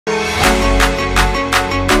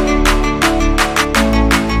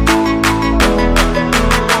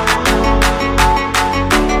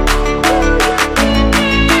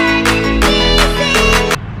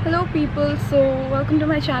welcome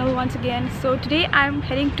to my channel once again. So today I'm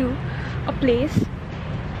heading to a place.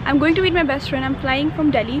 I'm going to meet my best friend. I'm flying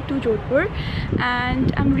from Delhi to Jodhpur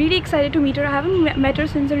and I'm really excited to meet her. I haven't met her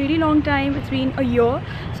since a really long time. It's been a year,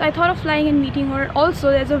 so I thought of flying and meeting her.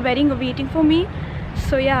 Also, there's a wedding waiting for me,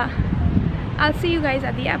 so yeah, I'll see you guys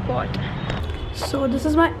at the airport. So this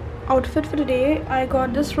is my outfit for today. I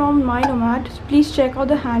got this from MISHAP. Please check out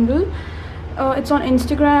the handle. It's on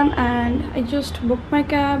Instagram, and I just booked my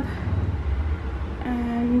cab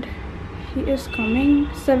and he is coming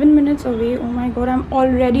 7 minutes away. Oh my god, I'm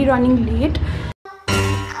already running late.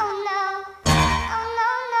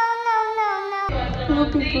 Hello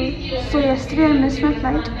people. So yesterday I missed my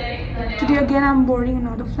flight. Today again I'm boarding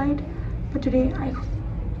another flight, but today I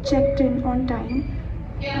checked in on time.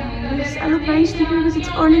 Yes, I look very sleepy because it's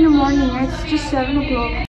early in the morning. It's just 7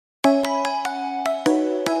 o'clock.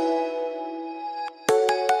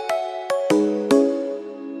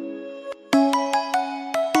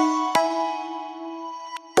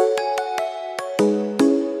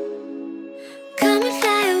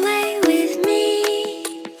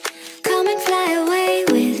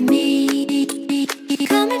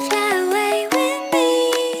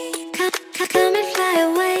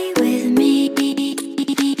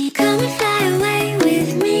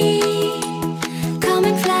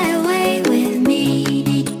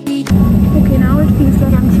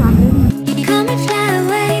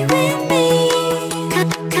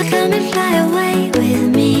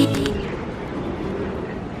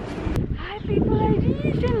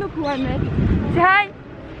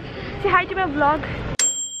 Say hi to my vlog.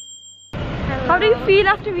 Hello. How do you feel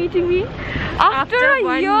after meeting me? After a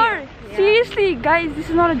year. Yeah. Seriously guys, this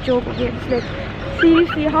is not a joke, okay? It's like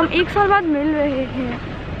seriously, हम एक साल बाद मिल रहे हैं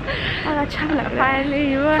और अच्छा लग रहा है. Finally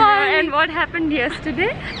you were here. And what happened yesterday?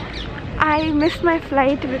 I missed my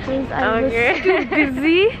flight because I was too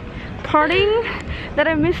busy partying that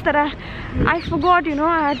I missed that I forgot, you know,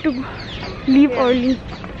 I had to leave early.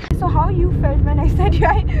 So how you felt when I said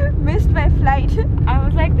I missed my flight? I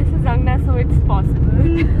was like, this is Angna, so it's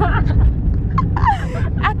possible.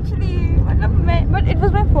 Actually, but it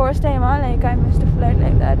was my first time, like I missed a flight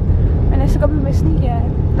like that. मैंने ऐसे कभी miss नहीं किया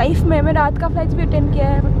है. Life में मैं रात का flights भी attend किया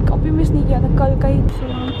है, but कभी miss नहीं किया था. कल का ही. So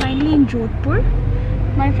I'm finally in Jodhpur.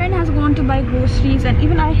 My friend has gone to buy groceries and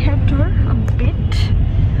even I helped her a bit.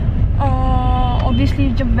 Obviously,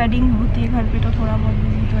 जब wedding होती है घर पे तो थोड़ा बहुत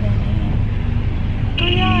busy तो रहना ही है. So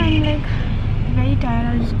yeah, I'm like very tired.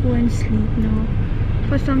 I'll just go and sleep now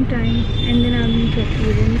for some time and then I'll meet your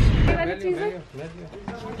parents.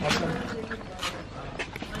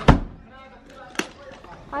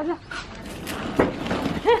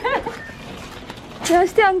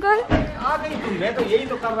 नमस्ते अंकल. मैं तो यही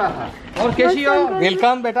तो कर रहा था. और कैसी हो?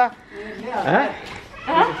 वेलकम बेटा.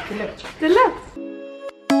 चलो.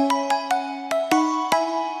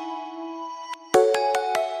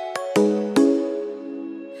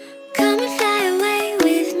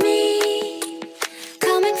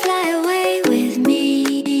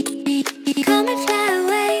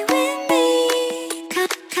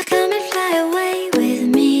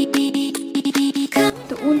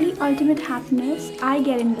 Ultimate happiness I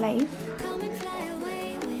get in life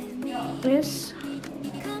is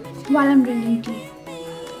while I'm drinking tea.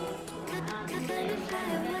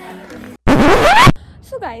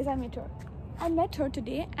 So guys, I met her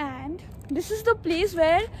today, and this is the place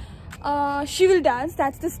where she will dance.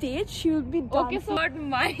 That's the stage. She will be dancing. Okay, so not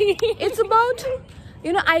mine. It's about,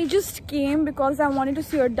 you know, I just came because I wanted to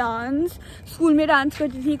see her dance. School में dance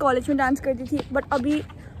करती थी, college में dance करती थी, but अभी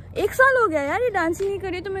एक साल हो गया यार ये डांस ही नहीं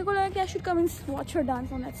कर रही, तो मेरे को लगा कि I should come and watch her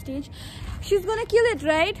dance on that stage. She's gonna kill it,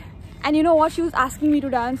 right? And you know what? She was asking me to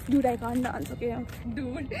dance. Dude, I can't dance, okay?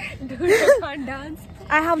 Dude, I can't dance.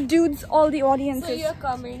 I have dudes, all the audiences. So you're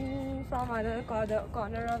coming from other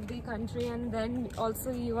corner of the country, and then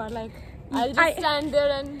also you are like, I'll just stand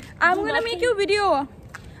there and I'm gonna make you a video.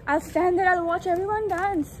 I'll stand there, I'll watch everyone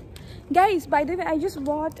dance. Guys, by the way, I just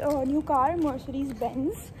bought a new car,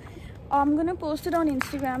 Mercedes-Benz. I'm gonna post it on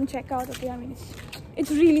Instagram. Check out, okay? I mean, it's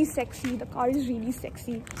really sexy. The car is really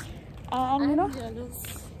sexy. And you know, jealous.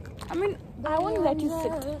 I mean, I won't let you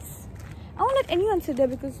sit. I won't let anyone sit there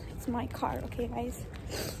because it's my car, okay, guys?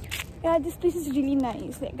 Yeah, this place is really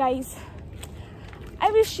nice, like, guys.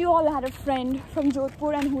 I wish you all had a friend from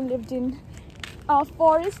Jodhpur and who lived in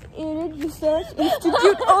Forest Arid Research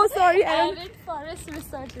Institute. Oh, sorry, Arid Forest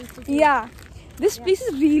Research Institute. Yeah, this place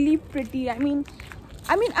is really pretty. I mean,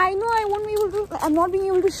 I know I won't be able to. I'm not being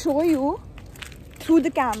able to show you through the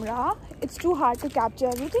camera. It's too hard to capture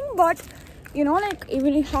everything. But you know, like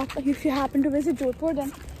even if you happen to visit Jodhpur,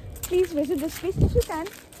 then please visit this place if you can.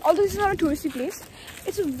 Although this is not a touristy place,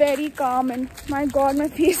 it's very calm, and my god, my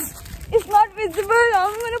face is not visible.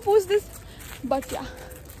 I'm gonna post this, but yeah,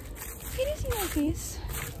 can you see my face?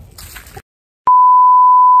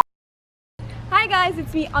 Hi guys,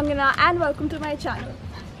 it's me Angana and welcome to my channel.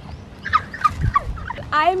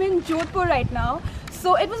 I am in Jodhpur right now.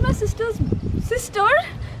 So it was my sister's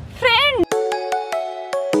friend.